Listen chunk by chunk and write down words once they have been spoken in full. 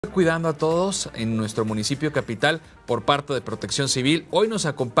Cuidando a todos en nuestro municipio capital por parte de Protección Civil. Hoy nos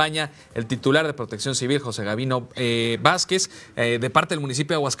acompaña el titular de Protección Civil, José Gabino Vázquez, de parte del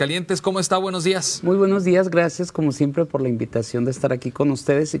municipio de Aguascalientes. ¿Cómo está? Buenos días. Muy buenos días, gracias como siempre por la invitación de estar aquí con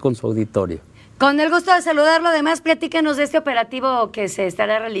ustedes y con su auditorio. Con el gusto de saludarlo, además platíquenos de este operativo que se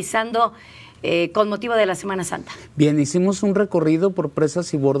estará realizando con motivo de la Semana Santa. Bien, hicimos un recorrido por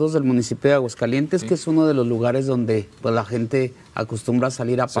presas y bordos del municipio de Aguascalientes, que es uno de los lugares donde pues, la gente acostumbra a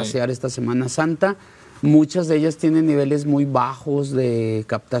salir a pasear esta Semana Santa. Muchas de ellas tienen niveles muy bajos de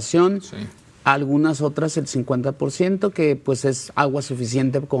captación, algunas otras el 50%, que pues es agua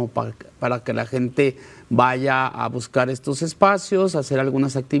suficiente como para que la gente vaya a buscar estos espacios, hacer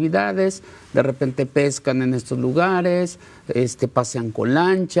algunas actividades, de repente pescan en estos lugares, pasean con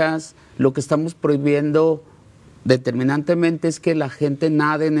lanchas. Lo que estamos prohibiendo determinantemente es que la gente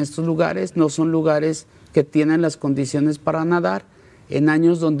nade en estos lugares, no son lugares que tienen las condiciones para nadar. En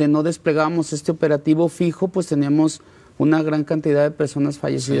años donde no desplegamos este operativo fijo, pues tenemos una gran cantidad de personas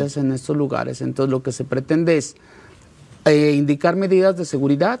fallecidas en estos lugares. Entonces lo que se pretende es indicar medidas de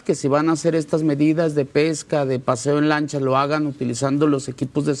seguridad, que si van a hacer estas medidas de pesca, de paseo en lancha, lo hagan utilizando los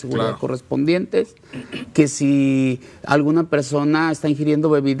equipos de seguridad correspondientes, que si alguna persona está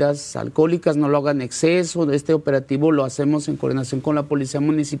ingiriendo bebidas alcohólicas, no lo hagan en exceso. Este operativo lo hacemos en coordinación con la Policía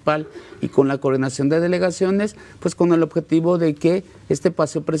Municipal y con la coordinación de delegaciones, pues con el objetivo de que este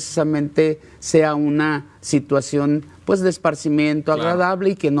paseo precisamente sea una situación pues de esparcimiento agradable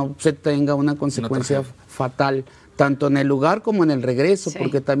y que no se tenga una consecuencia fatal, tanto en el lugar como en el regreso,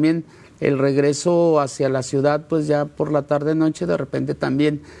 porque también el regreso hacia la ciudad, pues ya por la tarde-noche, de repente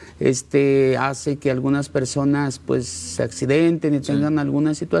también hace que algunas personas pues se accidenten y tengan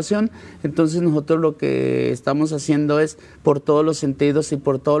alguna situación. Entonces nosotros lo que estamos haciendo es, por todos los sentidos y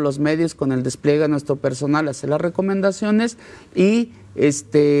por todos los medios, con el despliegue de nuestro personal, hacer las recomendaciones y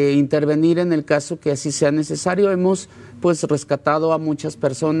intervenir en el caso que así sea necesario. Hemos pues rescatado a muchas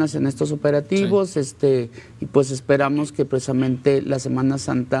personas en estos operativos, y pues esperamos que precisamente la Semana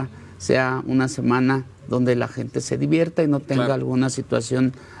Santa sea una semana donde la gente se divierta y no tenga alguna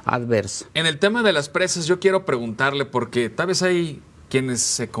situación adversa. En el tema de las presas, yo quiero preguntarle, porque tal vez hay quienes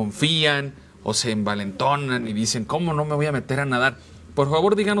se confían o se envalentonan y dicen, ¿cómo no me voy a meter a nadar? Por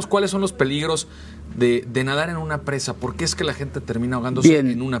favor, díganos cuáles son los peligros de nadar en una presa. ¿Por qué es que la gente termina ahogándose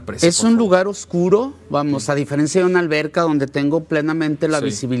en una presa? Es un lugar oscuro, vamos, a diferencia de una alberca donde tengo plenamente la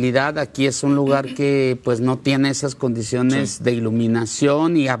visibilidad, aquí es un lugar que pues no tiene esas condiciones de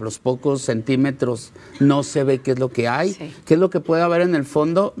iluminación y a los pocos centímetros no se ve qué es lo que hay. ¿Qué es lo que puede haber en el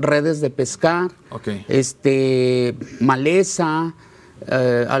fondo? Redes de pescar, maleza,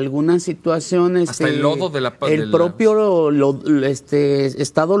 algunas situaciones, hasta el lodo de la propio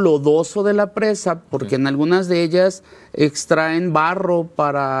estado lodoso de la presa, porque en algunas de ellas extraen barro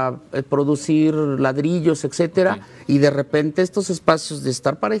para producir ladrillos, etcétera, y de repente estos espacios de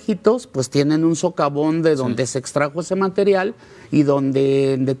estar parejitos pues tienen un socavón de donde se extrajo ese material y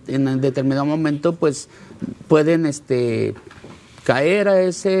donde en determinado momento pues pueden caer a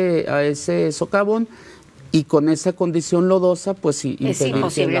ese socavón. Y con esa condición lodosa, pues impedir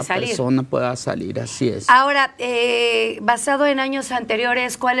que la persona pueda salir, así es. Ahora, basado en años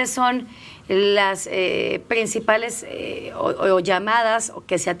anteriores, ¿cuáles son las principales o llamadas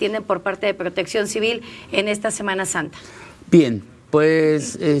que se atienden por parte de Protección Civil en esta Semana Santa? Bien,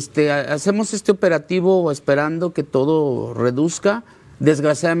 pues hacemos este operativo esperando que todo reduzca.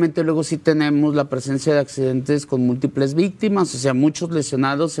 Desgraciadamente luego sí tenemos la presencia de accidentes con múltiples víctimas, o sea, muchos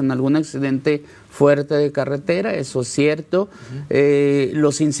lesionados en algún accidente fuerte de carretera, eso es cierto.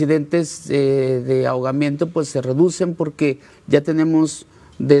 Los incidentes de ahogamiento pues se reducen porque ya tenemos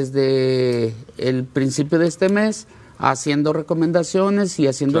desde el principio de este mes haciendo recomendaciones y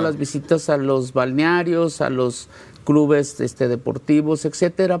haciendo las visitas a los balnearios, a los clubes deportivos,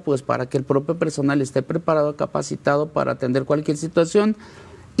 etcétera, pues para que el propio personal esté preparado, capacitado para atender cualquier situación.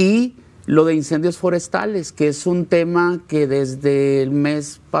 Y lo de incendios forestales, que es un tema que desde el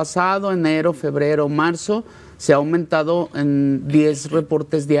mes pasado, enero, febrero, marzo, se ha aumentado en 10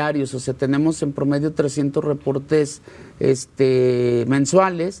 reportes diarios, o sea, tenemos en promedio 300 reportes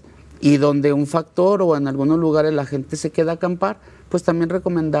mensuales, y donde un factor o en algunos lugares la gente se queda a acampar, pues también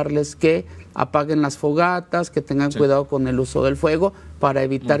recomendarles que apaguen las fogatas, que tengan cuidado con el uso del fuego para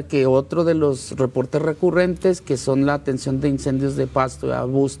evitar que otro de los reportes recurrentes, que son la atención de incendios de pasto,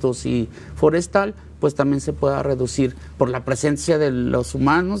 arbustos y forestal, pues también se pueda reducir por la presencia de los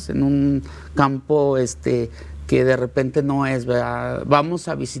humanos en un campo que de repente no es, ¿verdad? Vamos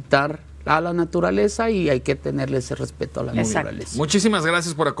a visitar a la naturaleza y hay que tenerle ese respeto a la naturaleza. Muchísimas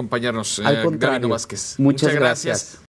gracias por acompañarnos, Al contrario, Gabino Vázquez. Muchas gracias.